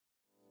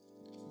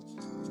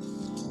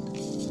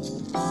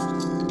Hello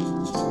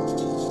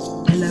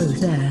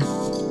there.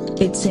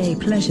 It's a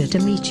pleasure to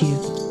meet you,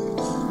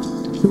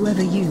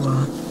 whoever you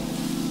are.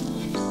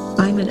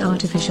 I'm an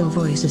artificial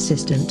voice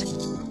assistant,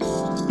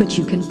 but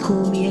you can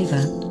call me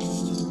Ava.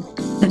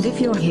 And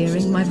if you're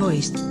hearing my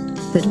voice,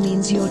 that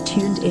means you're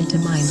tuned into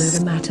Mind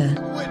Over Matter.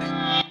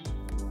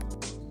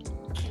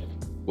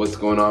 What's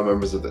going on,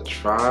 members of the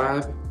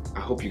tribe? I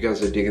hope you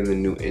guys are digging the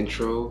new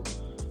intro,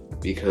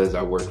 because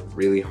I worked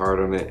really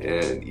hard on it,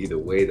 and either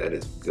way, that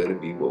is gonna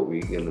be what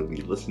we're gonna be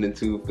listening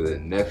to for the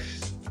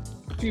next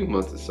few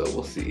months or so.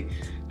 We'll see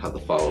how the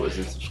followers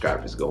and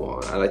subscribers go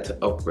on. I like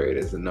to upgrade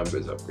as the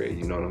numbers upgrade,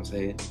 you know what I'm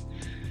saying?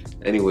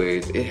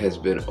 Anyways, it has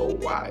been a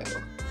while.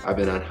 I've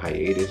been on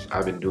hiatus.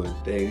 I've been doing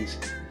things,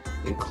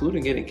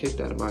 including getting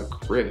kicked out of my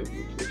crib.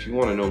 If you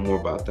want to know more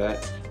about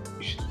that,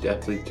 you should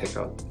definitely check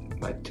out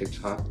my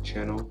TikTok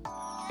channel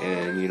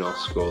and,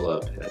 scroll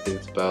up. I think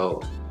it's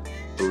about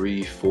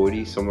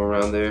 340, somewhere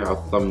around there.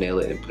 I'll thumbnail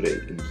it and put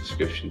it in the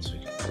description so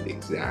you can find the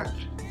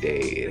exact day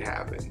it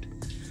happened.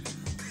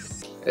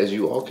 As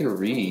you all can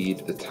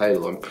read the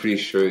title, I'm pretty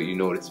sure you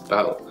know what it's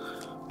about.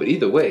 But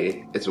either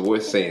way, it's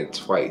worth saying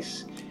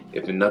twice,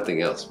 if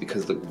nothing else,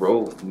 because the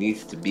growth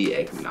needs to be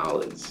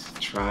acknowledged.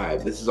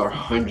 Tribe, this is our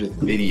 100th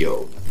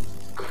video.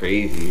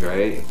 Crazy,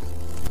 right?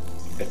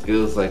 It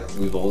feels like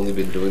we've only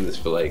been doing this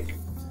for like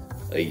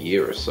a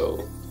year or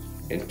so.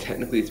 And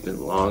technically it's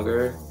been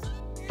longer,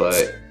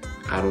 but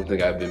I don't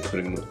think I've been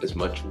putting as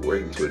much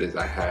work into it as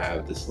I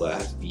have this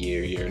last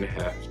year, year and a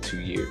half, 2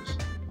 years.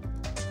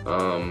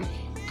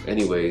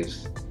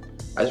 Anyways,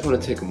 I just want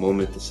to take a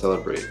moment to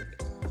celebrate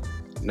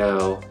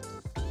now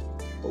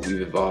what we've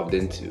evolved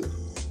into,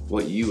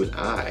 what you and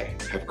I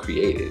have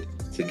created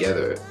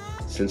together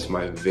since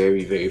my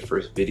very, very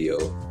first video.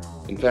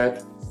 In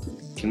fact,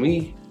 can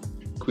we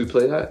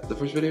play that, the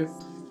first video?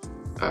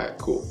 Alright,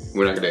 cool.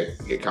 We're not gonna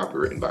get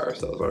copywritten by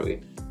ourselves, are we?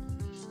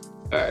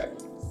 Alright,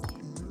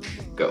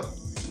 go.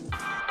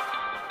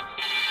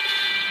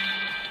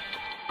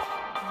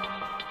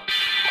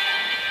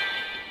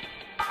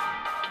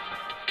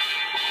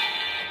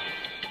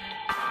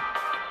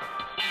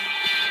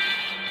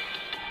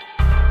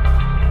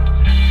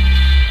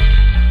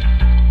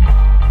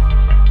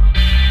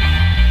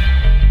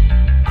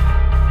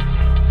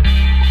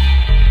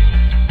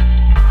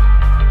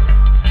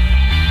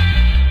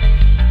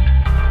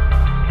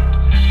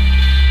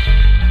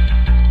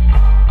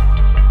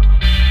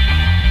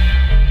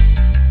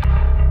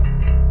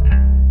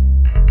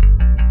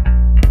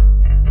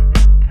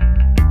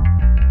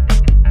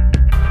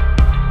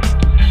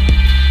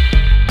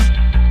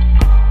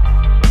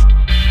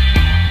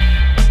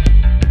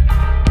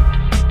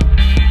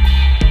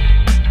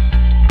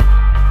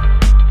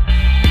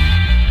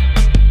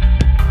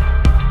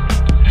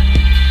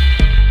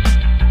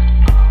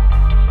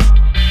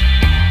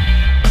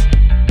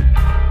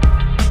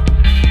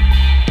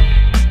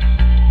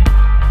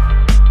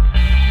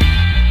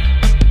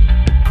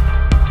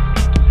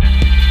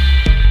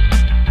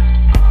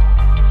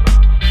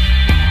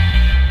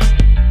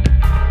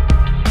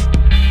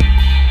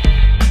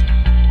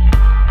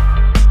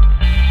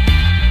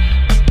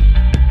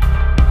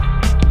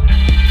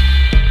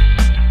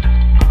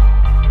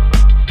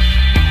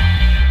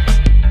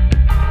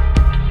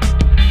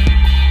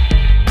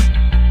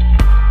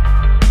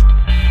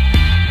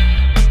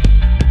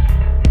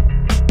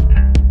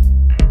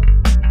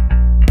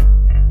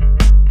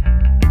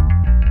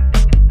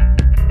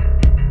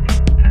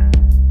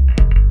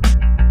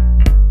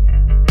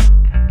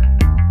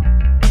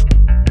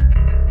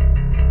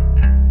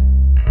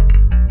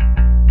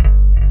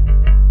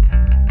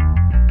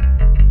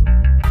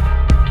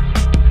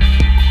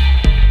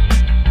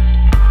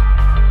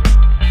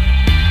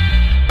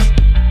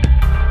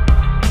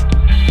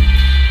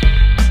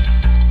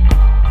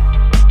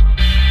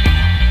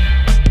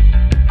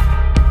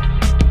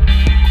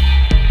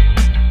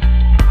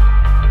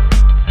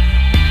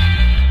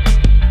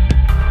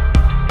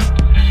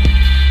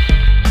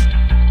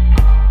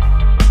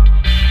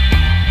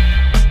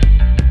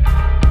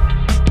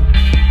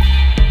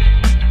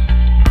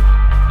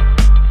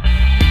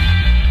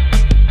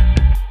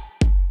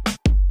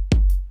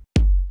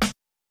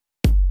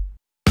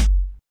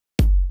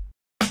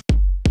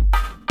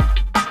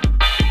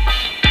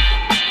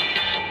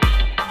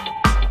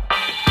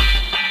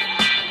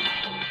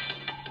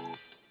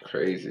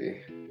 Crazy.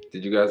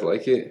 Did you guys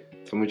like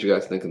it? Tell me what you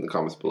guys think in the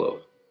comments below.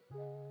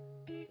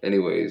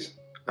 Anyways,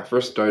 I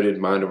first started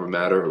Mind Over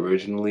Matter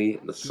originally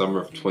in the summer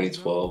of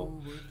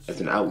 2012 as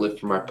an outlet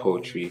for my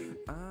poetry,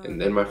 and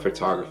then my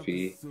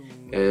photography,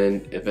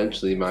 and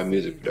eventually my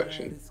music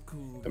production.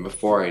 And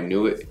before I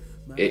knew it,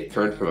 it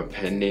turned from a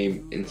pen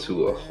name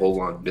into a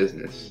whole-on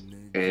business,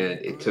 and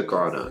it took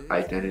on an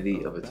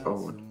identity of its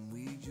own.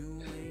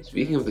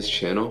 Speaking of this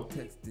channel,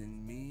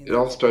 it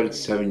all started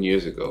 7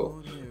 years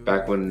ago,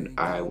 back when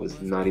I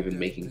was not even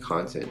making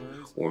content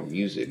or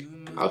music.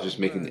 I was just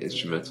making the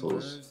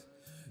instrumentals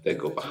that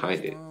go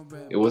behind it.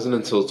 It wasn't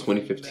until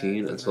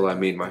 2015 until I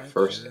made my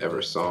first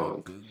ever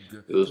song.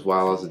 It was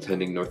while I was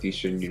attending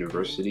Northeastern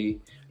University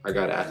I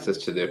got access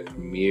to their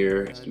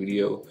Premiere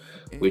studio,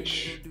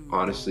 which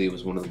honestly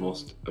was one of the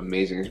most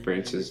amazing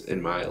experiences in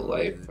my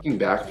life. Looking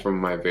back from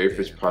my very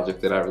first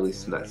project that I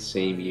released in that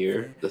same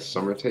year, the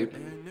Summer Tape,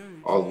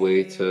 all the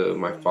way to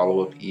my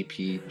follow-up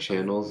EP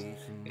channels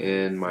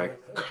and my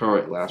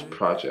current last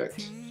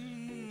project,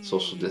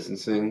 Social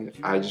Distancing,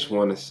 I just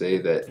want to say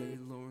that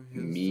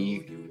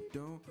me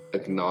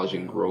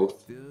acknowledging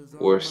growth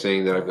or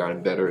saying that I've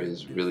gotten better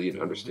is really an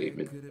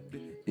understatement.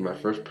 From my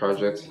first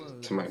project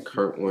to my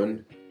current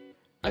one,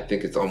 I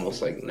think it's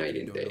almost like night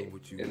and day,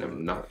 and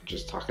I'm not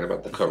just talking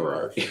about the cover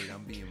art.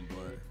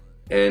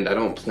 And I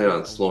don't plan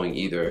on slowing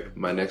either.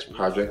 My next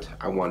project,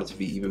 I want it to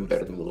be even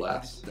better than the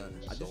last.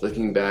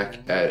 Looking back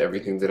at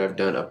everything that I've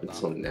done up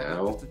until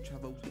now,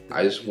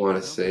 I just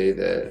want to say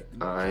that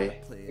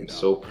I am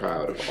so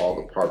proud of all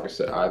the progress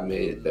that I've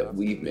made, that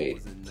we've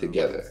made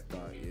together.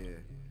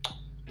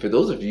 For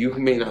those of you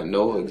who may not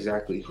know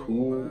exactly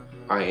who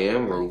I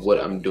am or what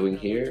I'm doing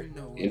here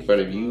in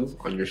front of you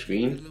on your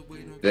screen,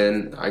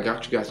 then I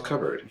got you guys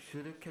covered.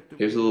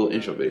 Here's a little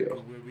intro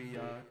video.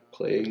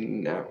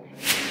 Playing now.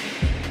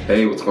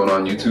 Hey, what's going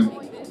on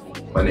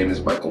YouTube? My name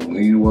is Michael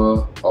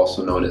Muiwa,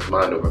 also known as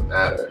Mind Over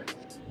Matter,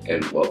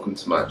 and welcome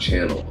to my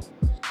channel.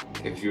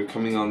 If you're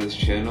coming on this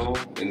channel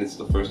and it's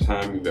the first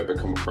time you've ever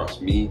come across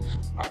me,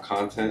 my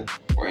content,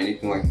 or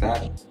anything like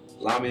that,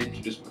 allow me to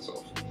introduce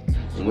myself.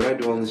 And what I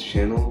do on this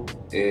channel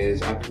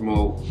is I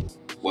promote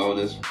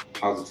wellness,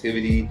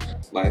 positivity,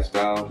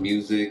 lifestyle,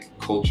 music,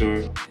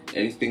 culture,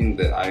 anything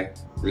that I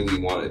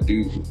really want to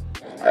do.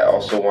 I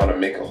also want to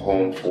make a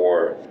home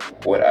for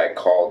what I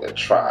call the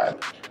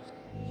tribe.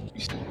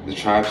 The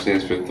tribe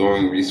stands for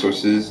throwing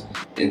resources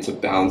into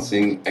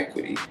balancing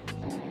equity.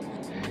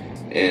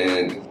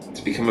 And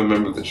to become a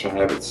member of the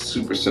tribe, it's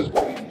super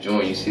simple.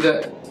 Join. You see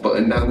that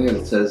button down there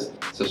that says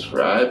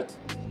subscribe?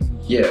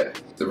 Yeah,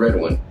 the red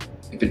one.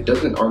 If it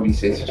doesn't already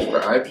say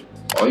subscribed,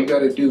 all you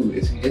gotta do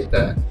is hit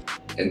that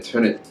and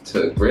turn it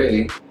to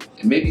gray,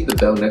 and maybe the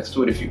bell next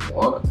to it if you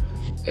want,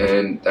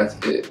 and that's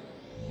it.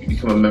 You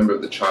become a member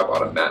of the tribe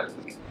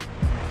automatically.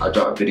 I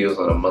drop videos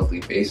on a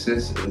monthly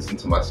basis. Listen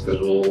to my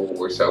schedule,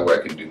 works out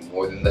where I can do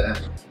more than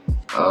that.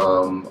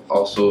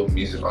 Also,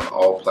 music on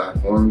all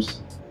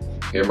platforms.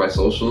 Here are my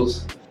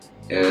socials,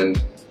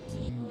 and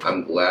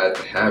I'm glad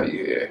to have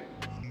you here.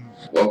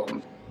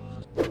 Welcome.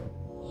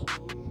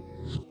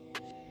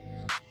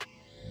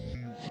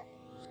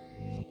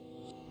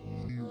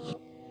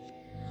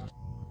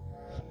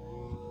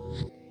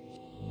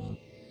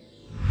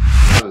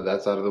 Now that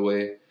that's out of the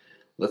way,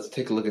 let's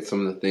take a look at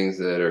some of the things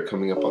that are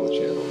coming up on the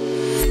channel.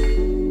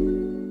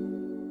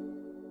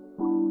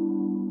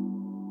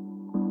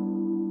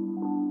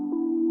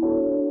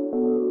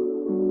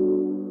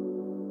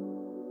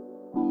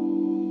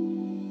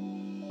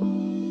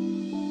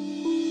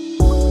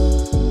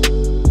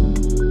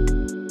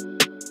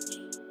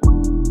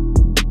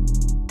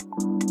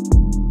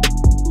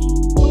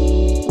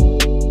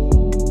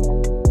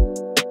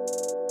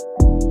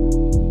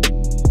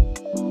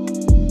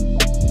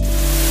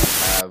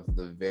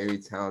 Very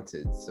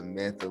talented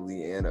Samantha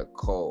Leanna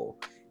Cole,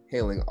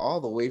 hailing all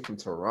the way from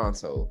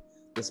Toronto.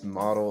 This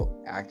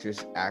model,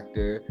 actress,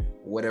 actor,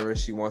 whatever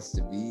she wants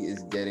to be,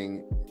 is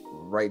getting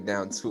right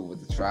down to it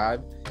with the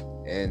tribe,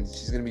 and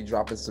she's going to be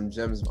dropping some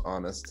gems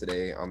on us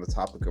today on the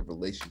topic of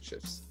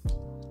relationships.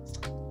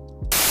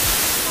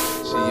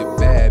 She a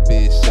bad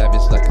bitch,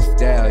 savage like a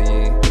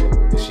stallion,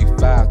 but she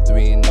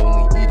 5'3" and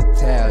only eat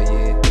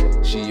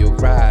Italian. She a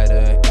rider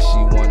and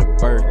she want a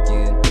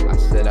Birkin. I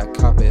said I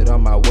cop it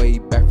on my way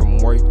back from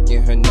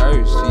working her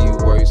nerves.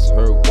 She works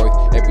her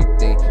worth,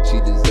 everything she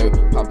deserves.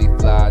 Probably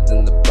flies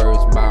in the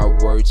birds, my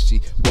words.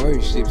 She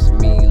worships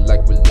me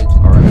like religion.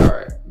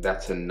 Alright,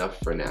 that's enough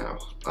for now.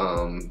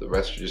 The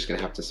rest you're just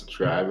gonna have to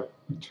subscribe,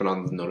 turn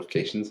on the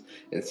notifications,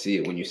 and see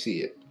it when you see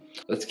it.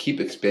 Let's keep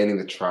expanding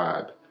the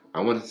tribe. I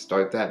want to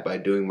start that by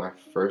doing my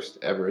first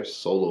ever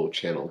solo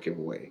channel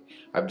giveaway.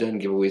 I've done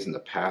giveaways in the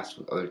past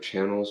with other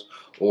channels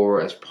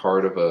or as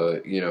part of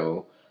a,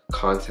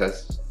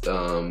 contest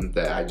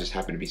that I just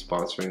happen to be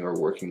sponsoring or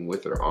working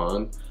with or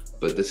on,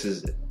 but this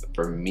is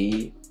for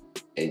me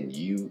and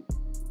you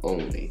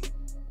only.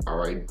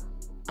 Alright?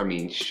 I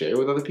mean, share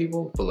with other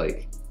people, but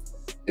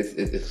it's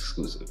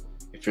exclusive.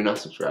 If you're not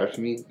subscribed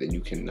to me, then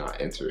you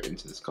cannot enter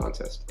into this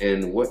contest.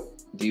 And what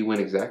do you win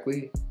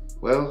exactly?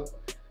 Well,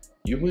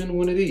 you win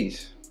one of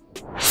these.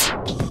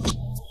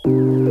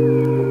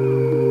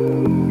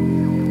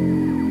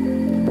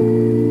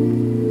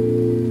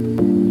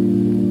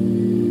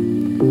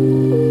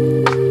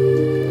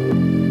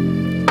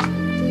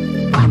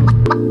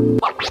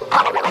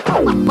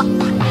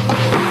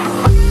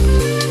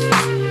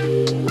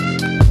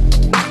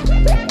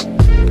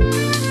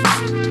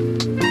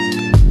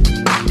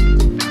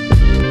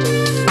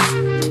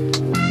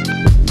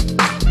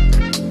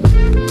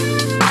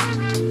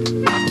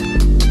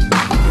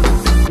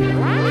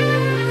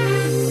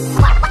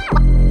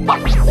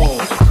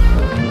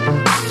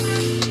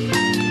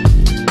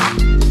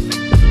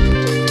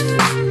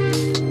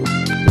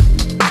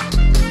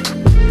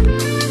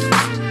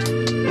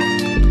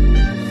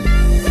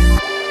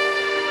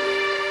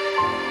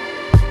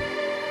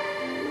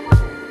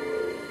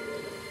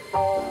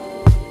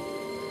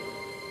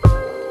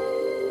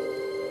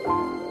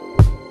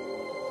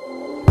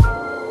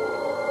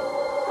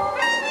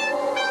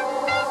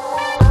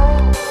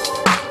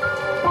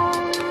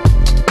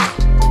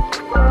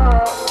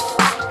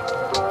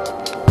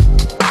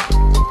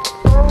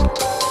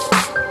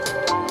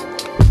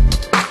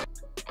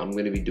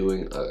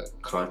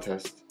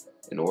 contest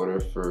in order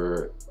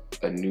for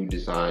a new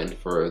design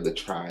for the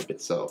tribe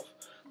itself.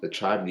 The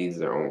tribe needs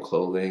their own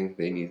clothing,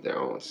 they need their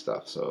own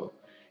stuff. So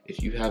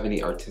if you have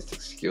any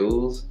artistic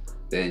skills,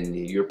 then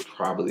you're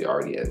probably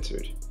already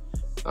entered.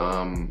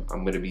 I'm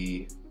going to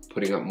be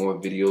putting up more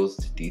videos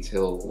to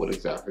detail what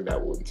exactly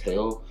that will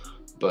entail,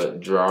 but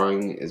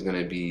drawing is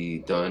going to be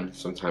done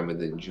sometime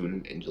within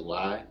June and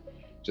July,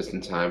 just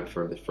in time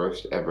for the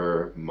first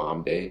ever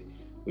Mom Day,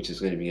 which is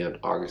going to be on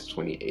August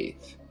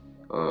 28th.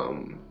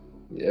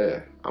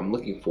 Yeah, I'm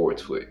looking forward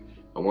to it.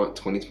 I want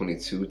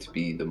 2022 to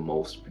be the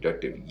most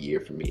productive year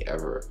for me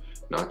ever,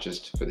 not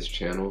just for this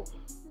channel,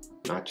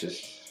 not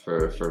just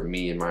for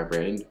me and my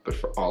brand, but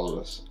for all of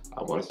us.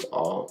 I want us to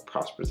all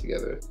prosper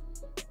together.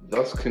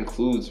 Thus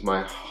concludes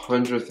my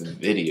 100th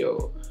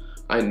video.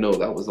 I know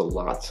that was a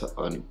lot to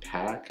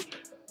unpack,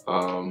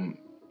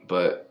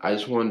 but I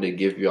just wanted to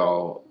give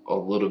y'all a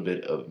little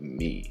bit of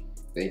me.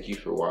 Thank you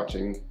for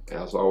watching.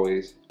 As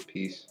always,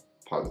 peace,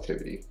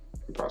 positivity,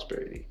 and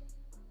prosperity.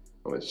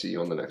 I'm gonna see you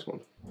on the next one.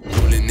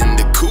 Rolling in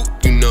the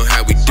coupe, you know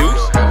how we do.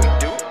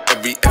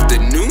 Every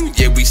afternoon,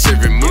 yeah, we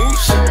serving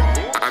moves.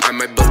 I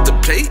might bust a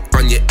plate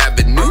on your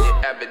avenue.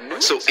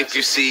 So if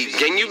you see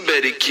gang, you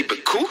better keep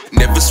it cool.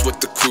 Never sweat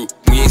the crew,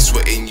 we ain't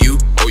sweating you,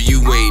 or you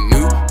ain't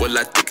new. Well,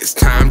 I think it's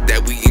time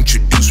that we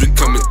introduce. We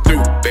coming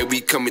through,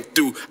 baby, coming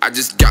through. I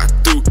just got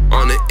through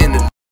on the interlude.